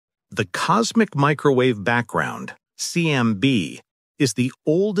The cosmic microwave background, CMB, is the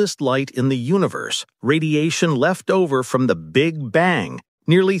oldest light in the universe, radiation left over from the Big Bang,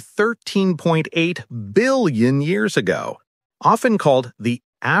 nearly 13.8 billion years ago. Often called the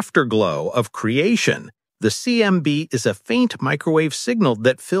afterglow of creation, the CMB is a faint microwave signal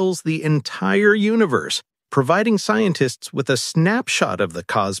that fills the entire universe, providing scientists with a snapshot of the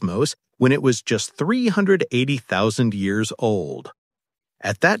cosmos when it was just 380,000 years old.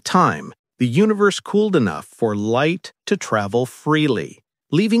 At that time, the universe cooled enough for light to travel freely,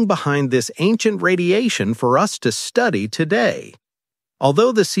 leaving behind this ancient radiation for us to study today.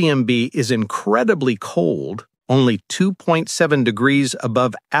 Although the CMB is incredibly cold, only 2.7 degrees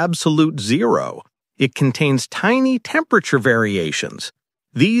above absolute zero, it contains tiny temperature variations.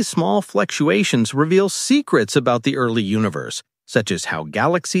 These small fluctuations reveal secrets about the early universe, such as how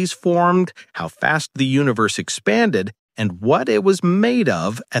galaxies formed, how fast the universe expanded, and what it was made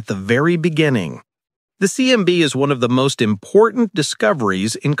of at the very beginning. The CMB is one of the most important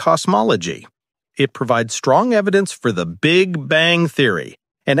discoveries in cosmology. It provides strong evidence for the Big Bang theory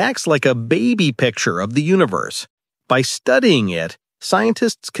and acts like a baby picture of the universe. By studying it,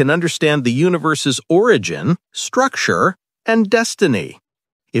 scientists can understand the universe's origin, structure, and destiny.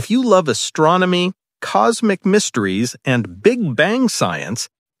 If you love astronomy, cosmic mysteries, and Big Bang science,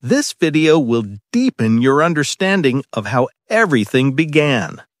 this video will deepen your understanding of how everything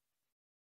began.